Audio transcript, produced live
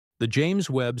The James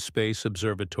Webb Space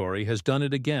Observatory has done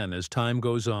it again as time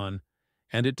goes on,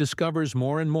 and it discovers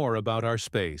more and more about our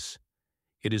space.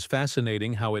 It is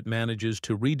fascinating how it manages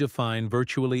to redefine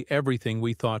virtually everything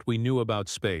we thought we knew about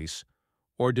space,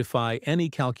 or defy any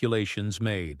calculations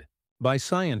made by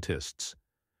scientists.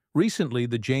 Recently,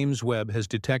 the James Webb has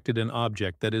detected an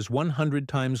object that is 100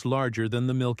 times larger than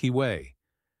the Milky Way.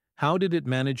 How did it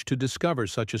manage to discover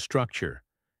such a structure?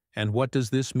 And what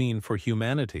does this mean for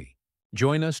humanity?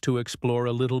 Join us to explore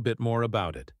a little bit more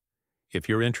about it. If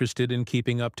you're interested in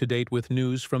keeping up to date with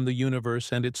news from the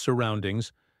universe and its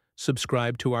surroundings,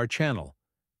 subscribe to our channel.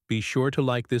 Be sure to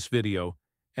like this video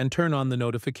and turn on the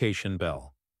notification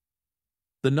bell.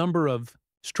 The number of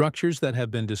structures that have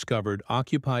been discovered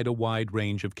occupied a wide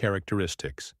range of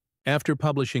characteristics. After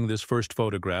publishing this first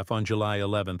photograph on July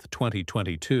 11,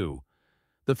 2022,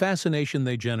 the fascination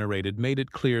they generated made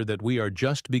it clear that we are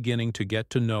just beginning to get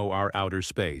to know our outer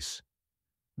space.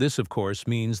 This, of course,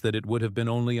 means that it would have been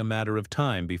only a matter of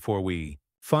time before we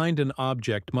find an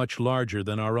object much larger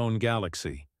than our own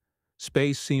galaxy.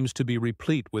 Space seems to be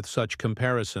replete with such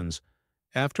comparisons.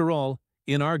 After all,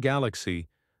 in our galaxy,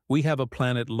 we have a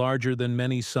planet larger than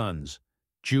many suns,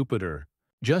 Jupiter,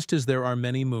 just as there are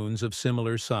many moons of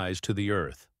similar size to the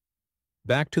Earth.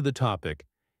 Back to the topic.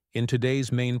 In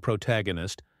today's main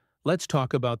protagonist, let's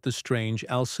talk about the strange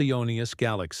Elcionius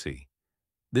galaxy.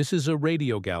 This is a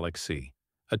radio galaxy,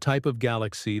 a type of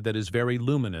galaxy that is very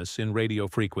luminous in radio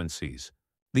frequencies.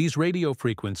 These radio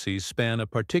frequencies span a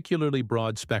particularly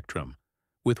broad spectrum,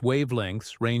 with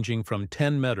wavelengths ranging from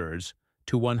 10 meters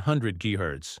to 100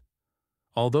 GHz.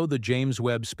 Although the James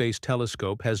Webb Space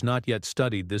Telescope has not yet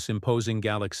studied this imposing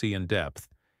galaxy in depth,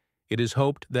 it is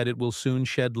hoped that it will soon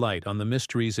shed light on the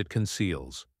mysteries it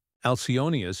conceals.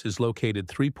 Elcionius is located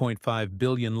 3.5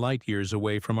 billion light-years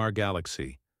away from our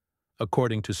galaxy.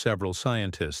 According to several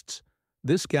scientists,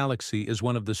 this galaxy is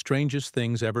one of the strangest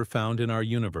things ever found in our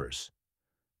universe.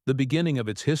 The beginning of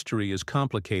its history is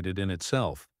complicated in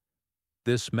itself.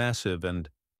 This massive and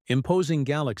imposing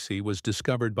galaxy was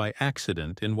discovered by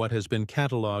accident in what has been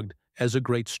catalogued as a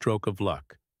great stroke of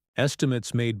luck.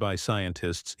 Estimates made by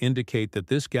scientists indicate that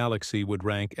this galaxy would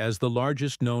rank as the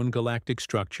largest known galactic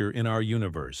structure in our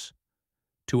universe.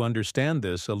 To understand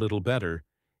this a little better,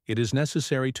 it is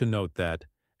necessary to note that,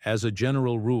 as a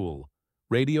general rule,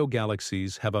 radio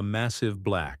galaxies have a massive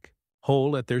black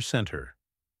hole at their center.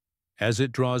 As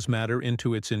it draws matter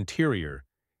into its interior,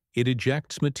 it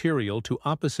ejects material to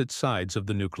opposite sides of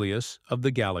the nucleus of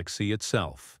the galaxy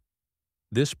itself.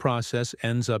 This process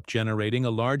ends up generating a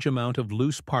large amount of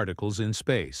loose particles in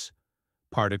space,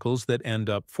 particles that end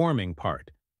up forming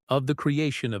part of the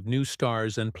creation of new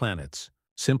stars and planets.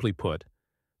 Simply put,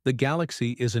 the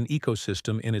galaxy is an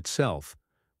ecosystem in itself,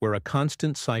 where a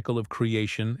constant cycle of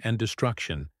creation and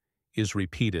destruction is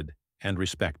repeated and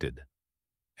respected.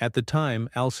 At the time,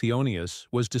 Elcionius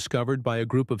was discovered by a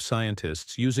group of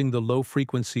scientists using the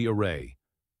low-frequency array,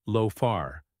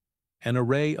 LOFAR, an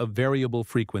array of variable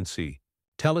frequency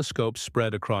telescopes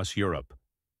spread across Europe.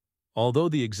 Although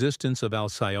the existence of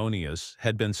Elcionius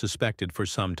had been suspected for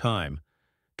some time,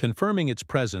 confirming its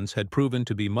presence had proven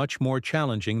to be much more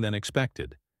challenging than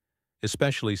expected,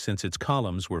 especially since its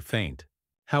columns were faint.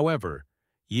 However,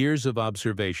 years of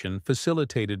observation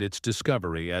facilitated its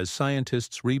discovery as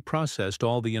scientists reprocessed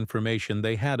all the information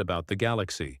they had about the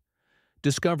galaxy,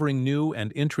 discovering new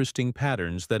and interesting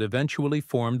patterns that eventually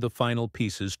formed the final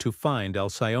pieces to find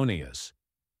Elcionius.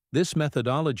 This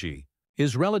methodology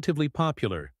is relatively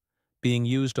popular, being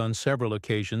used on several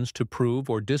occasions to prove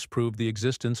or disprove the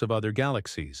existence of other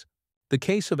galaxies. The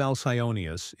case of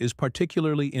Elcionius is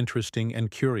particularly interesting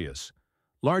and curious,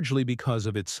 largely because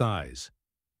of its size.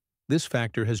 This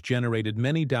factor has generated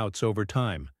many doubts over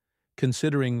time,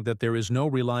 considering that there is no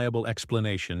reliable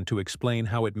explanation to explain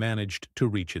how it managed to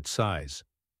reach its size.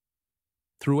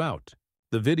 Throughout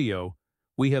the video,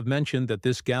 we have mentioned that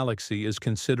this galaxy is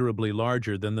considerably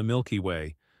larger than the Milky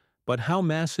Way, but how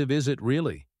massive is it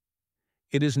really?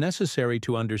 It is necessary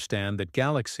to understand that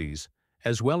galaxies,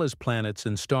 as well as planets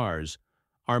and stars,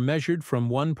 are measured from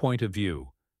one point of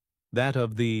view, that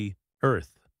of the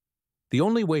Earth. The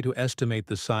only way to estimate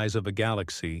the size of a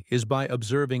galaxy is by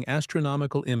observing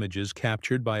astronomical images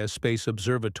captured by a space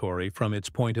observatory from its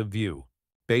point of view.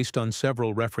 Based on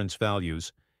several reference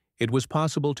values, it was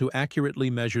possible to accurately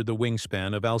measure the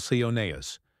wingspan of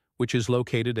Elcionius, which is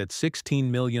located at 16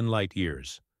 million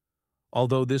light-years.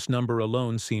 Although this number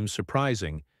alone seems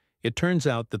surprising, it turns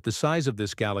out that the size of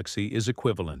this galaxy is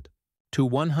equivalent to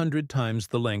 100 times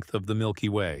the length of the Milky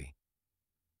Way.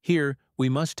 Here, we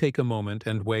must take a moment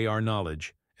and weigh our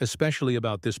knowledge, especially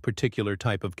about this particular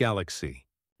type of galaxy.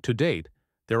 To date,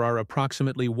 There are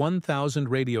approximately 1,000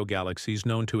 radio galaxies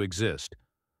known to exist,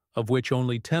 of which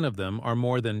only 10 of them are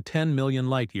more than 10 million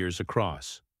light-years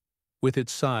across. With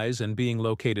its size and being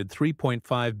located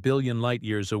 3.5 billion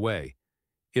light-years away,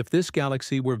 if this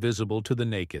galaxy were visible to the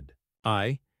naked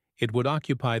eye, it would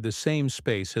occupy the same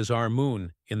space as our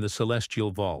Moon in the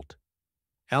celestial vault.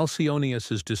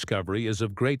 Elcionius's discovery is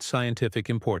of great scientific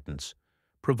importance,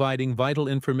 providing vital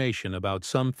information about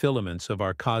some filaments of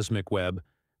our cosmic web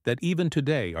that even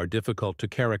today are difficult to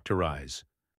characterize.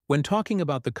 When talking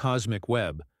about the cosmic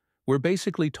web, we're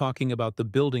basically talking about the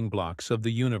building blocks of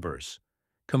the universe,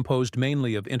 composed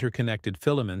mainly of interconnected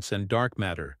filaments and dark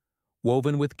matter,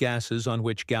 woven with gases on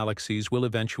which galaxies will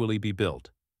eventually be built.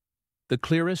 The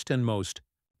clearest and most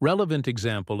relevant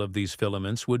example of these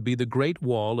filaments would be the Great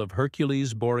Wall of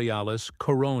Hercules Borealis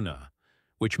Corona,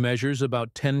 which measures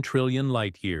about 10 trillion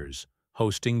light-years,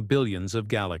 hosting billions of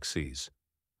galaxies.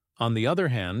 On the other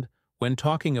hand, when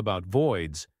talking about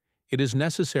voids, it is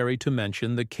necessary to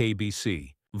mention the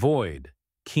KBC void,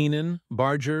 Keenan,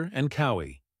 Barger, and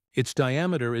Cowie. Its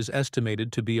diameter is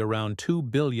estimated to be around 2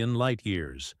 billion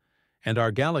light-years, and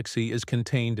our galaxy is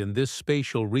contained in this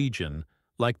spatial region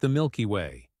like the Milky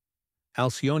Way.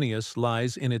 Elcionius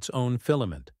lies in its own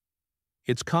filament.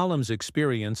 Its columns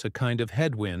experience a kind of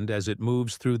headwind as it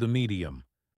moves through the medium.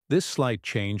 This slight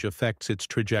change affects its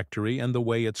trajectory and the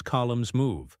way its columns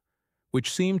move,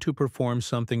 which seem to perform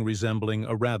something resembling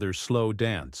a rather slow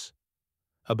dance.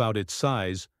 About its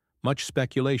size, much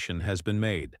speculation has been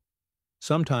made.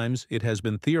 Sometimes it has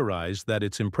been theorized that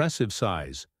its impressive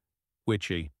size,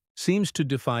 which seems to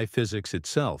defy physics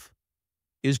itself,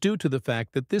 is due to the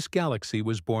fact that this galaxy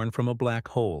was born from a black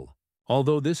hole.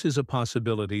 Although this is a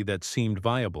possibility that seemed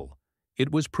viable,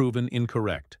 it was proven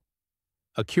incorrect.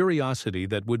 A curiosity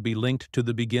that would be linked to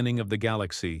the beginning of the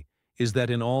galaxy is that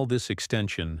in all this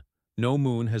extension, no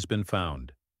moon has been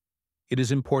found. It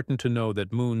is important to know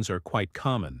that moons are quite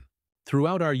common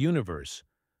throughout our universe,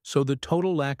 so the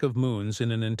total lack of moons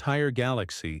in an entire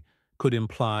galaxy could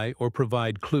imply or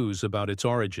provide clues about its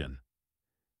origin.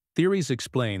 Theories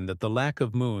explain that the lack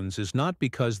of moons is not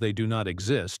because they do not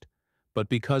exist, but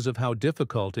because of how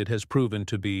difficult it has proven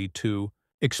to be to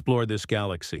explore this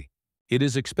galaxy. It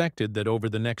is expected that over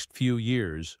the next few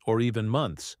years, or even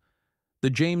months, the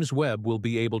James Webb will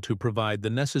be able to provide the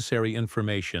necessary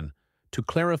information to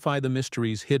clarify the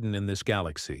mysteries hidden in this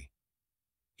galaxy.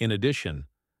 In addition,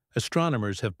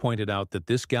 astronomers have pointed out that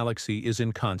this galaxy is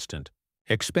in constant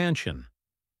expansion.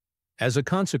 As a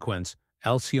consequence,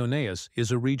 Elcionius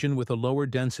is a region with a lower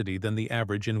density than the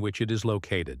average in which it is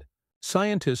located.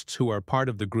 Scientists who are part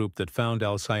of the group that found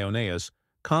Elcionius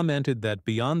commented that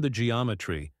beyond the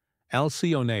geometry,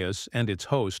 Elcionius and its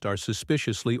host are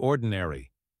suspiciously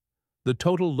ordinary. The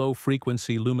total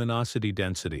low-frequency luminosity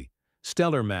density,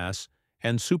 stellar mass,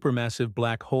 and supermassive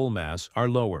black hole mass are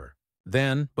lower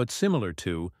than, but similar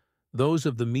to, those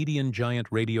of the median giant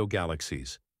radio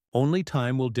galaxies. Only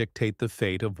time will dictate the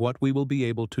fate of what we will be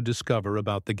able to discover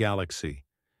about the galaxy,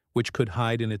 which could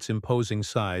hide in its imposing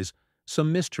size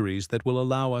some mysteries that will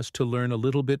allow us to learn a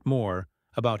little bit more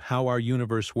about how our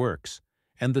universe works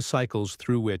and the cycles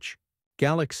through which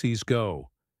galaxies go.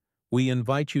 We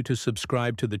invite you to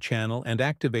subscribe to the channel and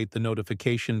activate the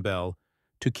notification bell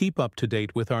to keep up to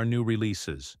date with our new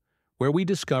releases, where we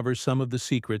discover some of the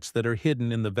secrets that are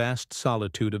hidden in the vast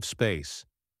solitude of space.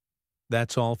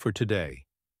 That's all for today.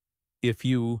 If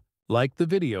you liked the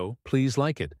video, please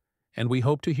like it, and we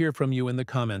hope to hear from you in the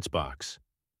comments box.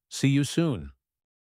 See you soon.